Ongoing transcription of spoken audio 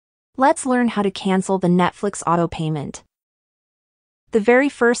Let's learn how to cancel the Netflix auto payment. The very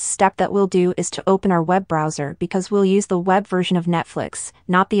first step that we'll do is to open our web browser because we'll use the web version of Netflix,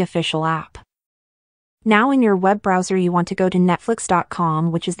 not the official app. Now in your web browser you want to go to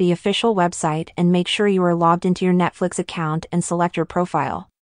netflix.com, which is the official website, and make sure you are logged into your Netflix account and select your profile.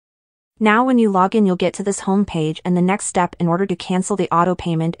 Now when you log in you'll get to this home page, and the next step in order to cancel the auto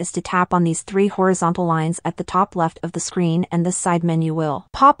payment is to tap on these 3 horizontal lines at the top left of the screen, and this side menu will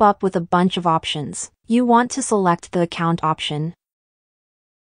pop up with a bunch of options. You want to select the account option.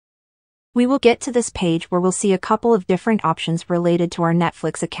 We will get to this page where we'll see a couple of different options related to our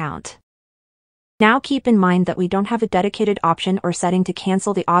Netflix account. Now keep in mind that we don't have a dedicated option or setting to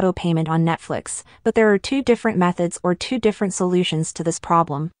cancel the auto payment on Netflix, but there are 2 different methods or 2 different solutions to this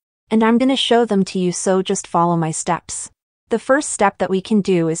problem. And I'm going to show them to you, so just follow my steps. The first step that we can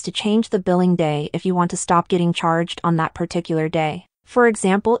do is to change the billing day if you want to stop getting charged on that particular day. For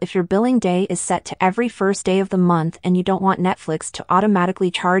example, if your billing day is set to every first day of the month and you don't want Netflix to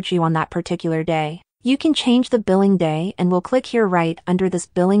automatically charge you on that particular day, you can change the billing day, and we'll click here right under this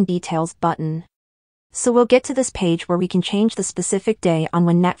billing details button. So we'll get to this page where we can change the specific day on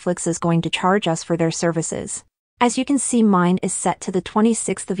when Netflix is going to charge us for their services. As you can see, mine is set to the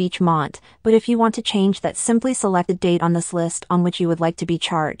 26th of each month, but if you want to change that, simply select a date on this list on which you would like to be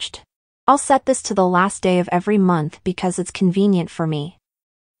charged. I'll set this to the last day of every month because it's convenient for me.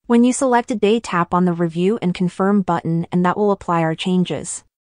 When you select a day, tap on the review and confirm button, and that will apply our changes.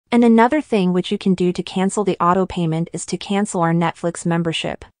 And another thing which you can do to cancel the auto payment is to cancel our Netflix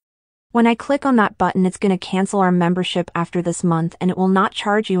membership. When I click on that button, it's going to cancel our membership after this month, and it will not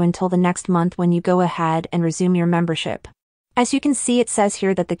charge you until the next month when you go ahead and resume your membership. As you can see, it says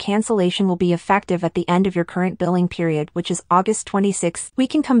here that the cancellation will be effective at the end of your current billing period, which is August 26th. We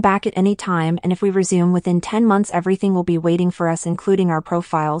can come back at any time, and if we resume within 10 months, everything will be waiting for us, including our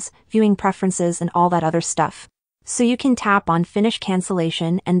profiles, viewing preferences, and all that other stuff. So you can tap on Finish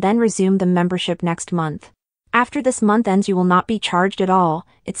Cancellation and then resume the membership next month. After this month ends, you will not be charged at all.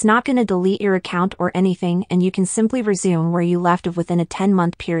 It's not going to delete your account or anything, and you can simply resume where you left off within a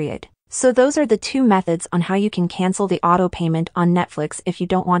 10-month period. So those are the 2 methods on how you can cancel the auto payment on Netflix if you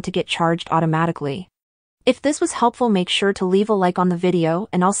don't want to get charged automatically. If this was helpful, make sure to leave a like on the video,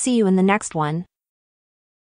 and I'll see you in the next one.